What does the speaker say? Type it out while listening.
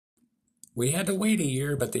We had to wait a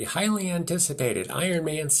year, but the highly anticipated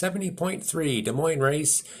Ironman 70.3 Des Moines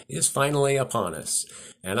race is finally upon us.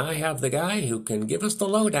 And I have the guy who can give us the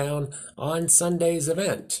lowdown on Sunday's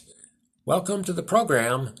event. Welcome to the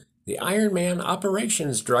program, the Ironman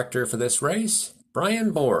Operations Director for this race,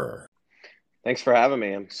 Brian Bohrer. Thanks for having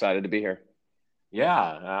me. I'm excited to be here. Yeah,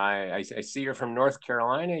 I see you're from North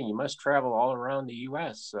Carolina. You must travel all around the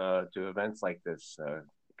U.S. To events like this,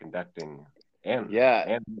 conducting and Yeah,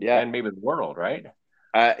 and yeah, and maybe the world, right?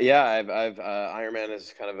 yeah. I've Ironman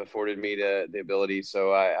has kind of afforded me the ability.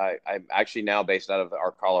 So I'm actually now based out of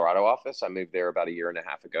our Colorado office. I moved there about a year and a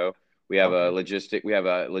half ago. Okay. We have a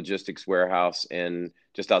logistics warehouse in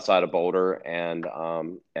just outside of Boulder, and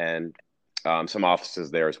some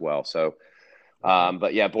offices there as well. So, Okay.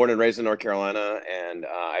 but yeah, born and raised in North Carolina, and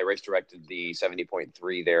I race directed the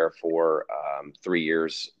 70.3 there for 3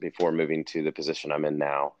 years before moving to the position I'm in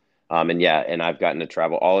now. And yeah, and I've gotten to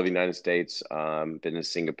travel all of the United States, been to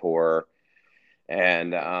Singapore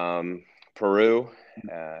and Peru,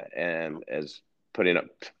 and as putting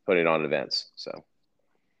on events. So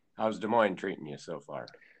How's Des Moines treating you so far?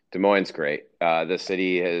 Des Moines, great. The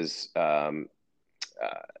city has uh,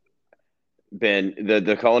 been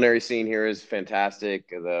the culinary scene here is fantastic.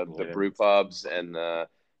 The Yeah. brew pubs and the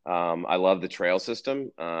I love the trail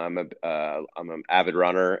system. I'm an avid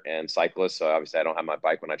runner and cyclist, so obviously I don't have my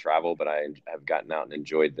bike when I travel, but I have gotten out and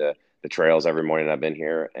enjoyed the trails every morning I've been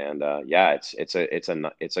here. And yeah, it's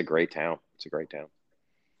a great town. It's a great town.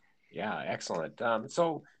 Yeah, excellent.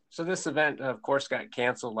 So this event, of course, got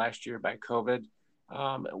canceled last year by COVID.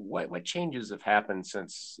 What changes have happened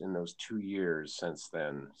since in those 2 years since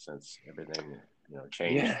then, since everything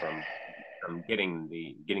changed Yeah. from getting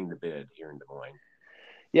the bid here in Des Moines?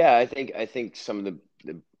 Yeah, I think some of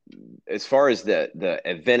the as far as the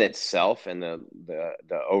event itself and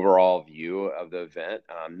the overall view of the event,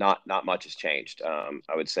 not much has changed.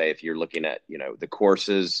 I would say if you're looking at the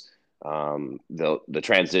courses, the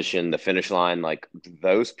transition, the finish line, like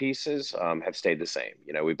those pieces have stayed the same.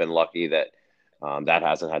 We've been lucky that that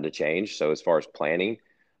hasn't had to change. So as far as planning,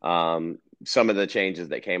 some of the changes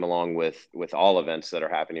that came along with all events that are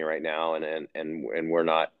happening right now, and we're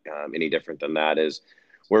not any different than that, is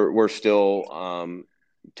we're still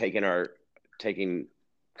taking our taking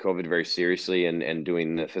COVID very seriously and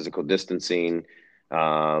doing the physical distancing.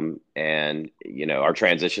 And our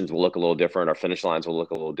transitions will look a little different. Our finish lines will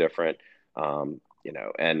look a little different.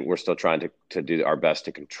 And we're still trying to do our best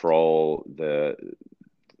to control the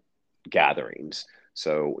gatherings.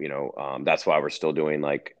 So, that's why we're still doing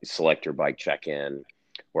like select your bike check in.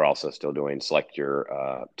 We're also still doing select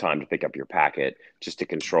your time to pick up your packet just to Yep.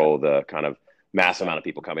 control the kind of mass Yep. amount of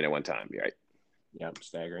people coming at one time. Right. Yep.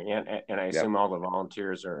 Staggering. And I Yep. assume all the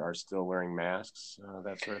volunteers are still wearing masks,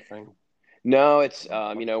 that sort of thing. No, it's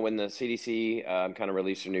when the CDC kind of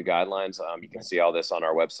released their new guidelines, you can see all this on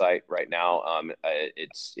our website right now.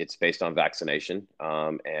 It's based on vaccination,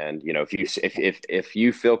 and if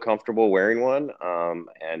you feel comfortable wearing one,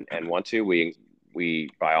 and want to, we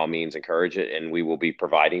by all means encourage it, and we will be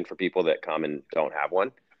providing for people that come and don't have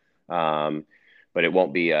one, um, but it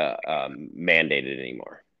won't be mandated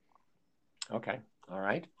anymore. Okay. All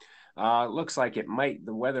right. Looks like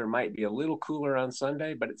the weather might be a little cooler on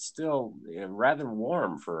Sunday, but it's still rather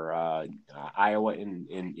warm for Iowa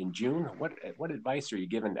in June. What advice are you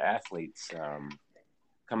giving to athletes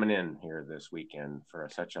coming in here this weekend for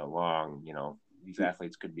such a long, these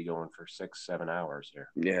athletes could be going for 6, 7 hours here.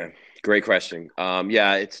 Yeah, great question.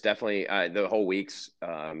 Yeah, it's definitely the whole week's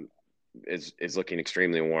is looking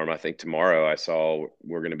extremely warm. I think tomorrow I saw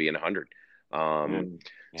we're going to be in 100. Um, Mm,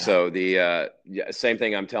 yeah. so the yeah, same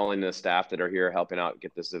thing I'm telling the staff that are here helping out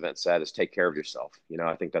get this event set is take care of yourself.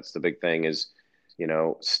 I think that's the big thing is,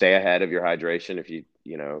 stay ahead of your hydration. If you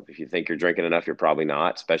think you're drinking enough, you're probably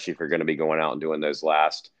not, especially if you're going to be going out and doing those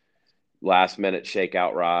last minute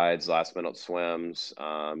shakeout rides, last minute swims,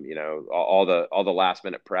 all the last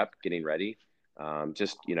minute prep, getting ready.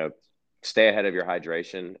 Just stay ahead of your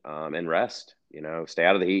hydration, and rest. Stay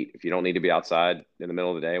out of the heat. If you don't need to be outside in the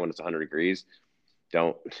middle of the day when it's 100 degrees,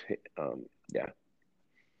 don't. Yeah.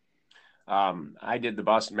 I did the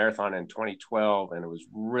Boston Marathon in 2012, and it was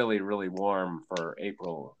really, really warm for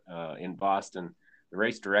April in Boston. The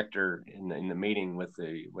race director in the meeting with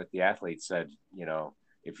the athletes said,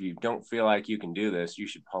 if you don't feel like you can do this, you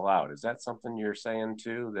should pull out. Is that something you're saying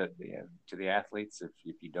too, to the athletes if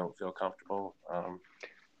you don't feel comfortable?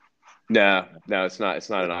 No, no, it's not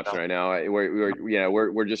an option No. right now.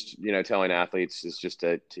 We're just telling athletes is just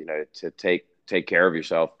to take care of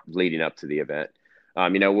yourself leading up to the event.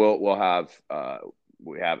 We'll have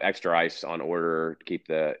we have extra ice on order to keep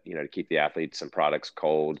the athletes and products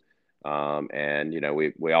cold. And,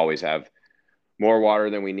 we always have more water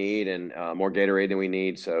than we need and more Gatorade than we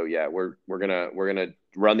need. So yeah, we're gonna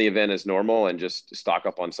run the event as normal and just stock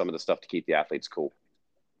up on some of the stuff to keep the athletes cool.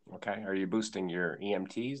 Okay. Are you boosting your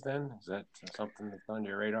EMTs then? Is that something that's on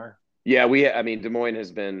your radar? Yeah, I mean, Des Moines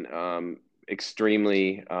has been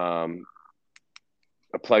extremely a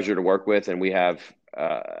pleasure to work with, and we have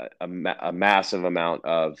a massive amount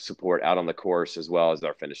of support out on the course as well as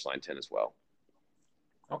our finish line 10 as well.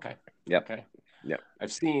 Okay. Yep. Okay. Yep.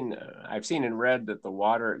 I've seen and read that the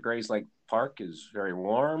water at Grays Lake Park is very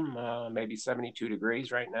warm, maybe 72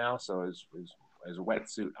 degrees right now. So is a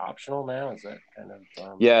wetsuit optional now? Is that kind of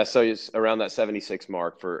Yeah, so it's around that 76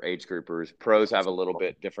 mark for age groupers. Pros have a little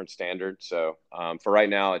bit different standard. So for right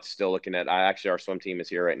now, it's still looking at. Our swim team is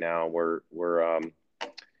here right now. We're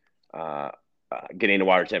getting the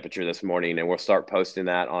water temperature this morning, and we'll start posting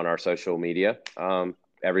that on our social media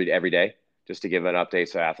every day, just to give an update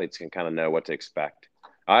so athletes can kind of know what to expect.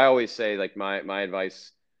 I always say, like, my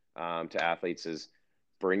advice to athletes is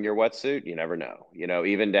bring your wetsuit. You never know,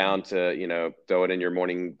 even down to, throw it in your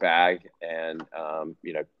morning bag and,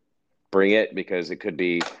 bring it, because it could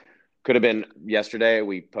have been yesterday.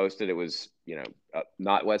 We posted, it was,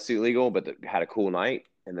 not wetsuit legal, but had a cool night.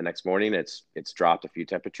 And the next morning it's dropped a few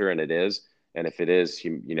temperature, and it is. And if it is,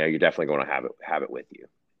 you're definitely going to have it with you.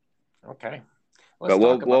 Okay. But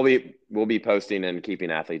we'll be posting and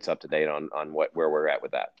keeping athletes up to date on where we're at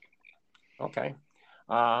with that. Okay.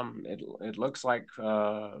 It looks like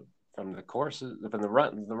from the courses, from the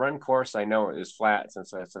run course, I know is flat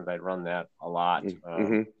since I'd run that a lot.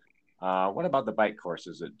 Mm-hmm. What about the bike course?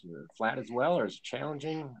 Is it flat as well, or is it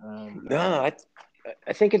challenging? No,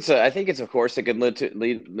 I think it's a course that could lead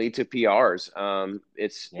to PRs.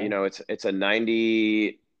 It's a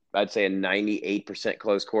 90. I'd say a 98%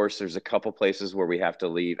 closed course. There's a couple places where we have to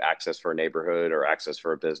leave access for a neighborhood or access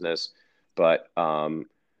for a business, but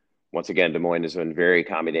once again, Des Moines has been very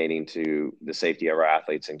accommodating to the safety of our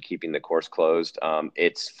athletes and keeping the course closed.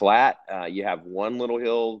 It's flat. You have one little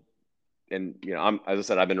hill, and as I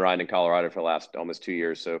said, I've been riding in Colorado for the last almost 2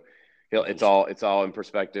 years, so it's all in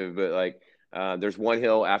perspective. But like, there's one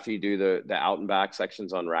hill after you do the out and back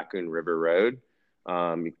sections on Raccoon River Road.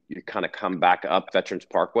 You kind of come back up Veterans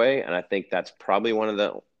Parkway, and I think that's probably one of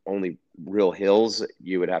the only real hills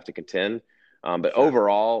you would have to contend. But sure.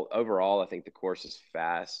 overall, I think the course is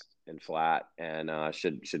fast and flat, and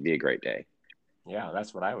should be a great day. Yeah,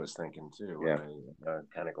 that's what I was thinking too when Yeah. I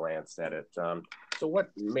kind of glanced at it. So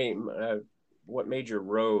what major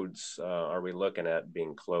roads are we looking at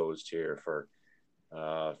being closed here for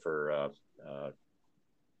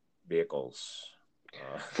vehicles?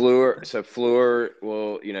 Fleur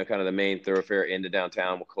will, kind of the main thoroughfare into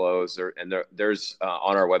downtown will close. There's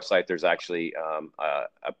on our website, there's actually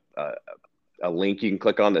a link you can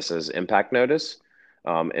click on that says impact notice,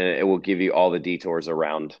 and it will give you all the detours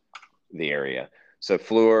around the area. So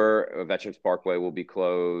Fleur, Veterans Parkway will be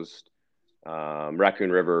closed.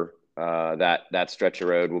 Raccoon River, that stretch of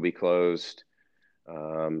road will be closed.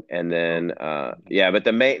 And then, but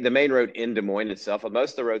the main road in Des Moines itself,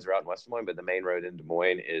 most of the roads are out in West Des Moines, but the main road in Des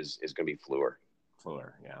Moines is going to be Fleur.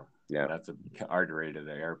 Fleur, yeah. Yeah. That's an artery to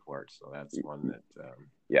the airport. So that's one that,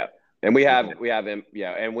 yeah. And we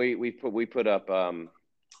put up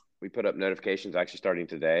notifications actually starting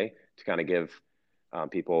today to kind of give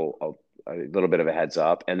people a little bit of a heads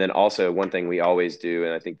up. And then also one thing we always do,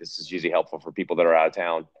 and I think this is usually helpful for people that are out of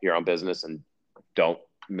town here on business and don't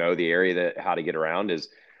know the area how to get around, is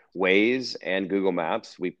Waze and Google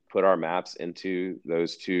Maps. We put our maps into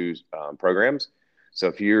those two programs. So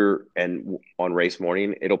if you're on race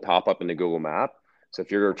morning, it'll pop up in the Google Map. So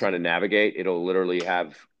if you're trying to navigate, it'll literally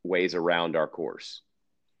have ways around our course.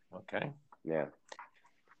 Okay. Yeah.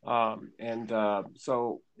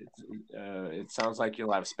 So it sounds like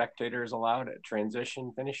you'll have spectators allowed at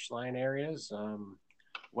transition finish line areas.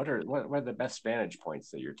 What are the best vantage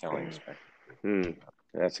points that you're telling spectators?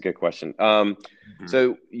 That's a good question.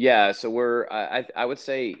 So we're I would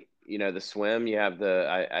say, the swim, you have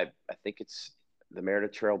I think it's the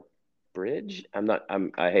Meredith Trail Bridge.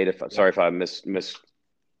 Sorry if I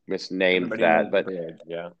misnamed that, but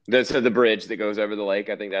the bridge that goes over the lake.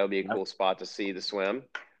 I think that would be a cool spot to see the swim.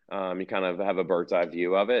 You kind of have a bird's eye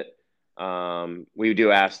view of it. We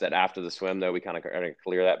do ask that after the swim, though, we kind of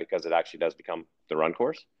clear that, because it actually does become the run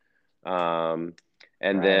course.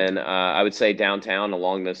 Then I would say downtown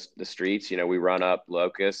along the streets, we run up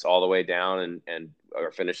Locust all the way down, and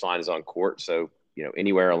our finish line is on Court. So,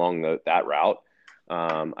 anywhere along that route.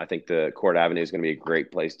 I think the Court Avenue is going to be a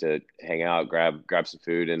great place to hang out, grab some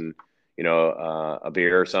food and, a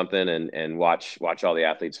beer or something, and watch all the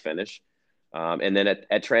athletes finish. And then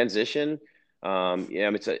at transition,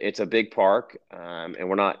 it's a big park, and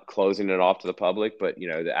we're not closing it off to the public, but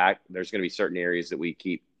there's going to be certain areas that we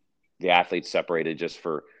keep the athletes separated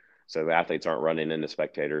so the athletes aren't running into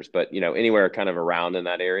spectators, but anywhere kind of around in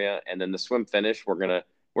that area. And then the swim finish, we're gonna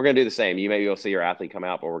do the same. You'll see your athlete come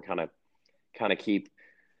out, but we're kind of keep,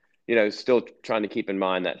 still trying to keep in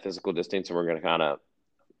mind that physical distance, and we're going to kind of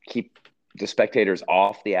keep the spectators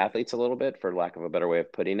off the athletes a little bit, for lack of a better way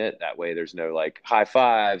of putting it. That way there's no like high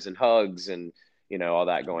fives and hugs and, all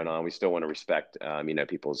that going on. We still want to respect,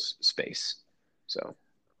 people's space. So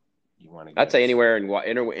You want to I'd get say anywhere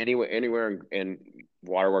in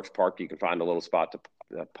Waterworks Park, you can find a little spot to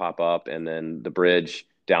pop up, and then the bridge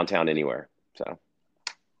downtown anywhere. So.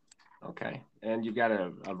 Okay. And you've got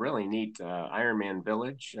a really neat Ironman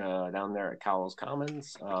village down there at Cowles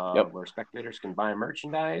Commons Yep. where spectators can buy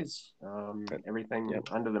merchandise, everything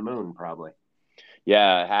Yep. under the moon, probably.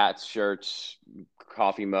 Yeah, hats, shirts,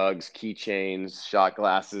 coffee mugs, keychains, shot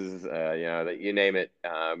glasses, you name it,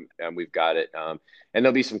 and we've got it. And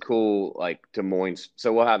there'll be some cool like Des Moines.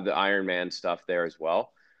 So we'll have the Ironman stuff there as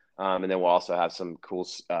well, and then we'll also have some cool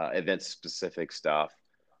event specific stuff,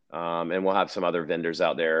 and we'll have some other vendors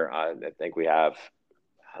out there. I think we have,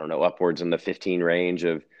 I don't know, upwards in the 15 range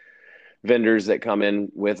of vendors that come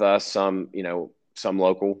in with us. Some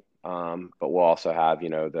local, but we'll also have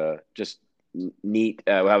the just neat.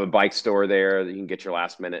 We'll have a bike store there that you can get your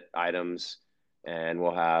last minute items, and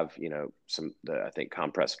we'll have I think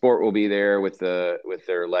Compress Sport will be there with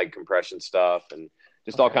their leg compression stuff, and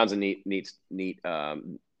just all kinds of neat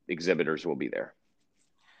exhibitors will be there.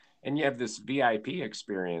 And you have this VIP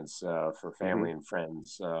experience for family and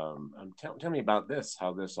friends. Tell me about this,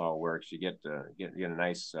 how this all works. You get a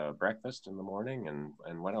nice breakfast in the morning,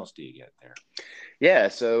 and what else do you get there? Yeah,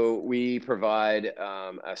 so we provide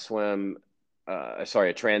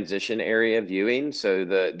a transition area viewing. So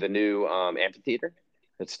the new amphitheater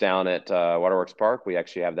that's down at Waterworks Park, we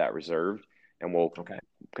actually have that reserved, and we'll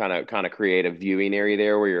kind of create a viewing area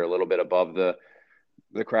there where you're a little bit above the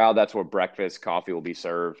crowd. That's where breakfast, coffee will be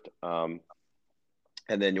served, and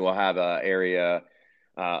then you'll have an area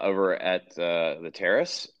over at the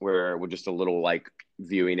terrace where we're just a little like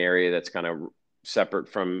viewing area that's kind of separate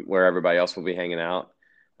from where everybody else will be hanging out.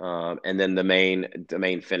 And then the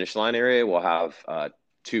main finish line area will have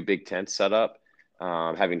two big tents set up,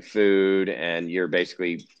 having food, and you're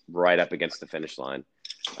basically right up against the finish line.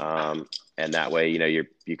 And that way,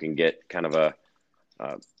 you can get kind of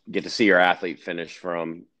get to see your athlete finish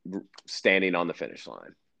from standing on the finish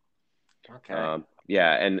line. Okay.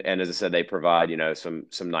 Yeah, and as I said, they provide some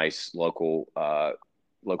nice local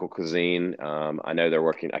cuisine. I know they're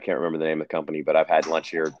working. I can't remember the name of the company, but I've had lunch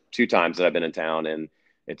here 2 times that I've been in town, and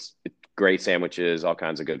it's great sandwiches, all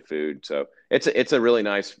kinds of good food. So it's a really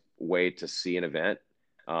nice way to see an event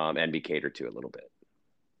and be catered to a little bit.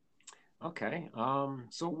 Okay.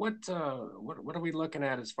 So what are we looking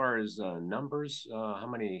at as far as numbers? How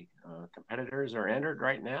many competitors are entered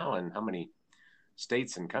right now, and how many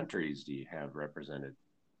states and countries do you have represented?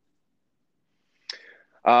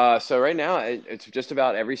 So right now it's just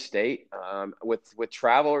about every state. With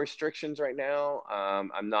travel restrictions right now,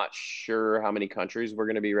 I'm not sure how many countries we're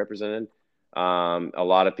going to be represented. A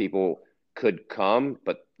lot of people could come,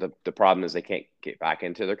 but the problem is they can't get back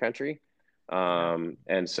into their country.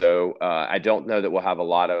 And so I don't know that we'll have a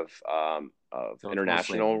lot of So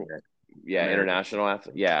international, international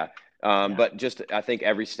athletes. Yeah. But just I think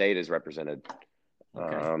every state is represented.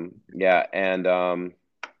 Okay.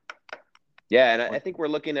 And I think we're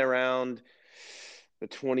looking around the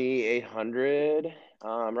 2,800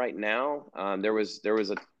 right now. There was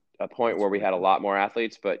a point where we had a lot more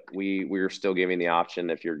athletes, but we were still giving the option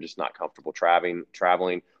if you're just not comfortable traveling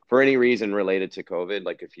for any reason related to COVID,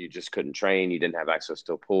 like if you just couldn't train, you didn't have access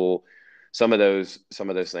to a pool, some of those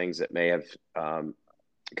things that may have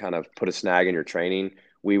kind of put a snag in your training,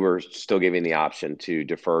 we were still giving the option to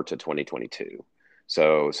defer to 2022.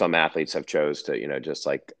 So some athletes have chose to, just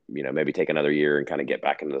like, maybe take another year and kind of get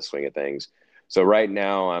back into the swing of things. So right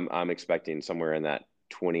now I'm expecting somewhere in that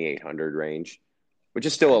 2,800 range, which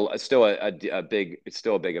is still a big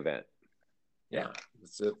event. Yeah,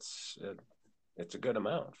 it's a good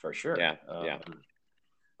amount for sure. Yeah.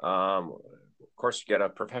 Of course, you get a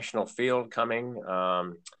professional field coming.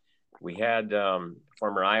 We had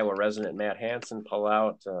former Iowa resident Matt Hansen pull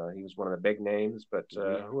out. He was one of the big names, but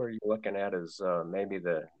who are you looking at as maybe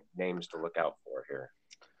the names to look out for here?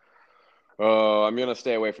 Oh, I'm gonna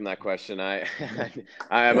stay away from that question. I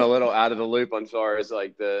am a little out of the loop as far as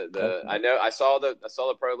like the I know I saw the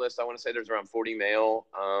pro list. I want to say there's around 40 male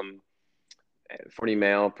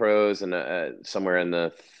pros and somewhere in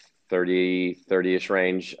the 30-ish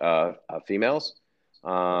range females.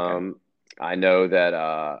 Okay. I know that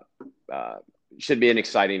uh, should be an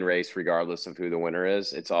exciting race regardless of who the winner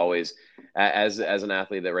is. It's always, as an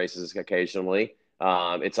athlete that races occasionally,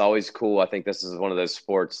 it's always cool. I think this is one of those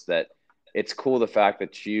sports that it's cool, the fact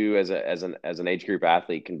that you as an age group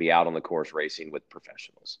athlete can be out on the course racing with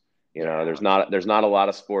professionals. Yeah. There's not a lot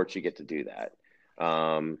of sports you get to do that.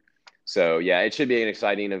 So yeah, it should be an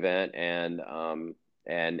exciting event, and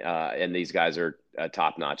these guys are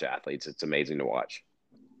top-notch athletes. It's amazing to watch.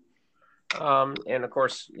 And of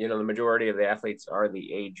course, the majority of the athletes are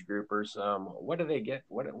the age groupers. What do they get?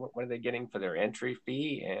 What are they getting for their entry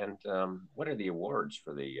fee? And what are the awards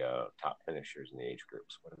for the top finishers in the age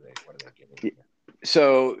groups? What are they giving?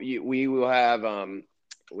 So we will have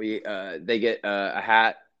they get a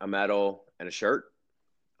hat, a medal, and a shirt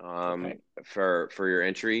Okay. for your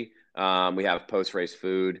entry. We have post race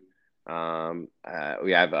food. We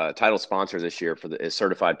have a title sponsor this year is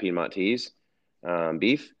Certified Piedmontese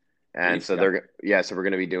beef. And Beef, so yeah. so we're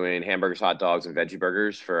going to be doing hamburgers, hot dogs, and veggie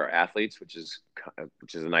burgers for our athletes, which is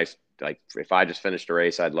a nice, like, if I just finished a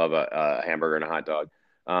race, I'd love a hamburger and a hot dog.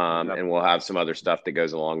 And we'll have some other stuff that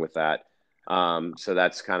goes along with that. So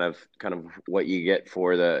that's kind of what you get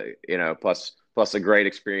for the, plus a great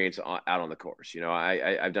experience out on the course.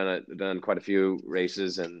 I've done quite a few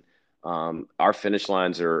races, and our finish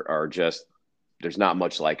lines are just, there's not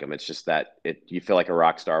much like them. It's just that you feel like a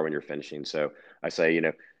rock star when you're finishing. So I say,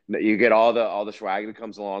 you get all the swag that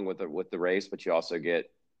comes along with the race, but you also get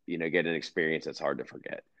an experience that's hard to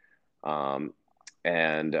forget.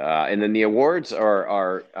 And then the awards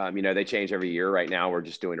are they change every year. Right now we're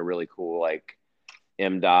just doing a really cool, like,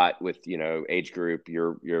 MDOT with age group,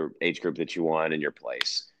 your age group that you won and your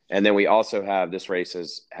place. And then we also have, this race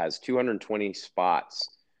has 220 spots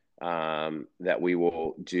that we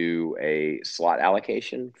will do a slot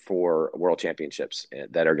allocation for world championships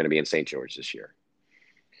that are going to be in St. George this year.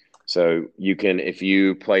 So you can, if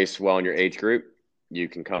you place well in your age group, you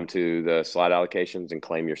can come to the slot allocations and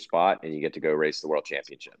claim your spot, and you get to go race the world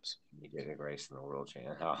championships. You get a race in the world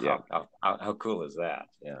champ. Yeah. How cool is that?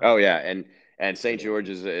 Yeah. Oh yeah, and St. George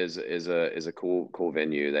is a cool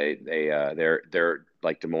venue. They're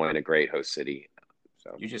like Des Moines, a great host city.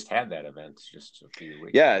 So you just had that event just a few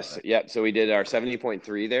weeks yes, ago, right? yep. So we did our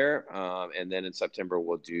 70.3 there, and then in September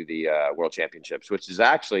we'll do the World Championships, which is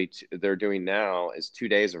actually they're doing now is 2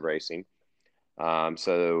 days of racing.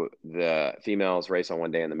 So the females race on one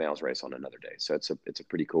day and the males race on another day. So it's a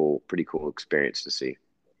pretty cool experience to see.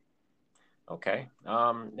 Okay.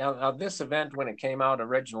 Now this event, when it came out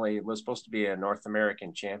originally, it was supposed to be a North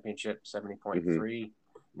American Championship 70.3. Mm-hmm.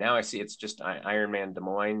 Now I see it's just Ironman Des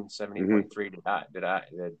Moines 70.3.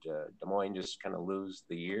 Mm-hmm. Did Des Moines just kind of lose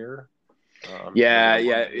the year? Yeah.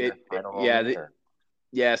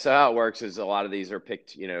 So how it works is a lot of these are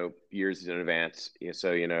picked, years in advance.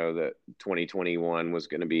 So the 2021 was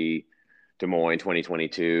going to be Des Moines.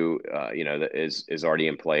 2022, that is already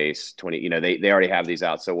in place. They already have these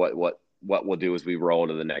out. So what we'll do is we roll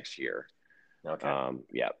to the next year. Okay.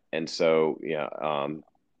 Yeah. And so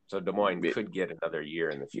so Des Moines could get another year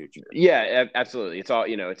in the future. Yeah, absolutely. It's all,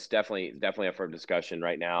 it's definitely up for discussion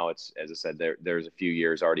right now. It's, as I said, there's a few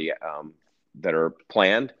years already that are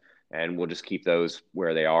planned, and we'll just keep those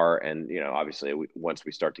where they are. And, obviously once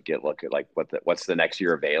we start to look at like what's the next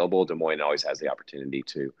year available, Des Moines always has the opportunity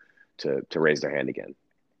to raise their hand again.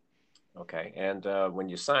 Okay. And when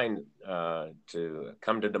you signed to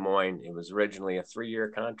come to Des Moines, it was originally a 3-year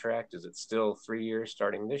contract. Is it still 3 years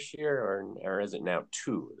starting this year, or is it now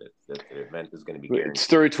 2 that the event is going to be guaranteed? It's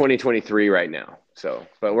through 2023 right now. So,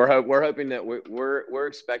 but we're hoping that we're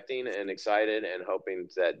expecting and excited and hoping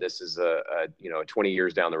that this is a 20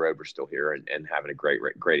 years down the road, we're still here and having a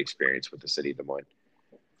great experience with the city of Des Moines.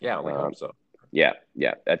 Yeah, we hope so. Yeah.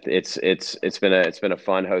 It's been a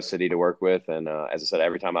fun host city to work with, and as I said,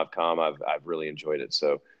 every time I've come, I've really enjoyed it.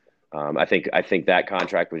 So, I think that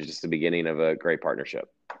contract was just the beginning of a great partnership.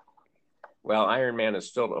 Well, Ironman has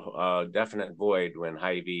filled a definite void when the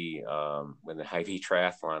Hy-Vee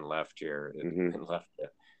triathlon left here.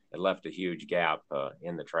 It left a huge gap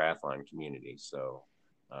in the triathlon community. So,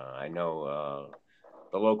 I know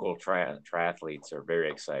the local triathletes are very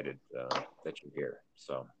excited that you're here.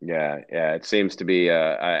 So yeah, it seems to be.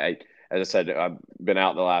 As I said, I've been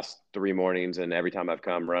out the last 3 mornings, and every time I've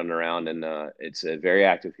come running around, and it's a very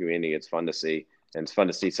active community. It's fun to see, and it's fun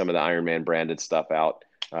to see some of the Ironman branded stuff out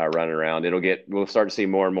running around. We'll start to see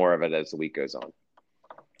more and more of it as the week goes on.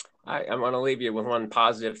 I want to leave you with one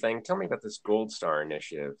positive thing. Tell me about this Gold Star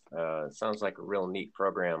initiative. It sounds like a real neat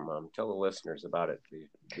program. Tell the listeners about it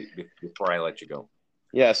before I let you go.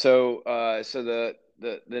 Yeah, so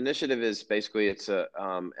the initiative is basically it's a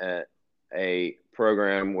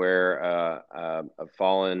program where a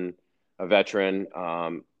veteran,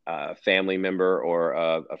 a family member, or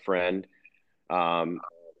a friend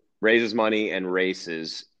raises money and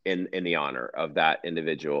races in the honor of that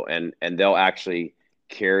individual, and they'll actually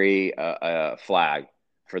carry a flag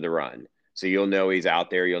for the run. So you'll know he's out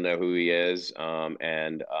there, you'll know who he is,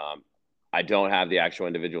 and I don't have the actual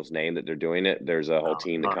individual's name that they're doing it. There's a whole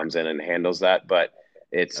team that comes in and handles that, but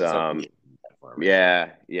it's yeah.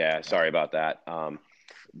 Sorry about that.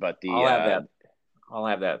 But I'll have that. I'll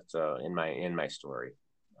have that in my story.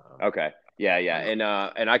 Okay. Yeah.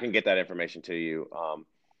 And I can get that information to you.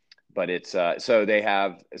 But it's so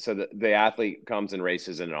the athlete comes and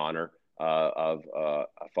races in honor of a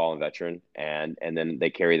fallen veteran, and then they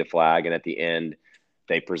carry the flag, and at the end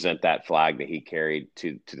they present that flag that he carried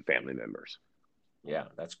to the family members. Yeah,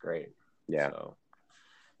 that's great. Yeah. So,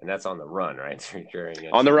 and that's on the run, right? So you're carrying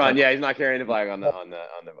it on the run. Yeah, he's not carrying the flag on the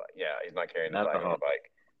yeah, he's not carrying the flag on the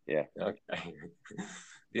bike. Yeah. Okay.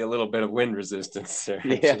 Be a little bit of wind resistance there.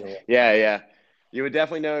 Yeah. You would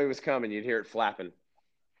definitely know he was coming. You'd hear it flapping.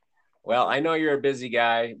 Well, I know you're a busy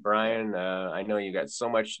guy, Brian. I know you got so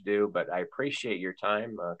much to do, but I appreciate your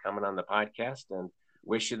time coming on the podcast, and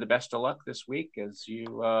wish you the best of luck this week as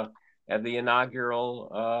you have the inaugural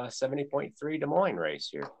 70.3 Des Moines race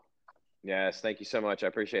here. Yes, thank you so much. I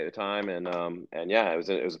appreciate the time, and yeah, it was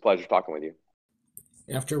a pleasure talking with you.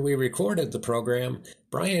 After we recorded the program,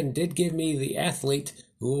 Brian did give me the athlete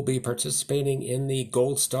who will be participating in the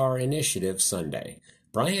Gold Star Initiative Sunday.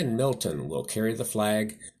 Brian Milton will carry the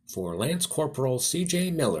flag for Lance Corporal C.J.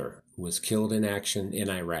 Miller, who was killed in action in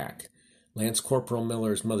Iraq. Lance Corporal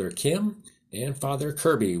Miller's mother, Kim, and Father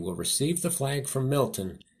Kirby will receive the flag from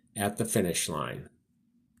Milton at the finish line.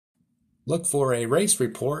 Look for a race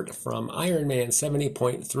report from Ironman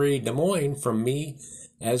 70.3 Des Moines from me,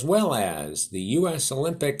 as well as the U.S.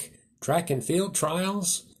 Olympic track and field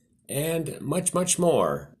trials, and much, much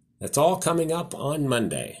more. That's all coming up on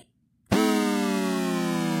Monday.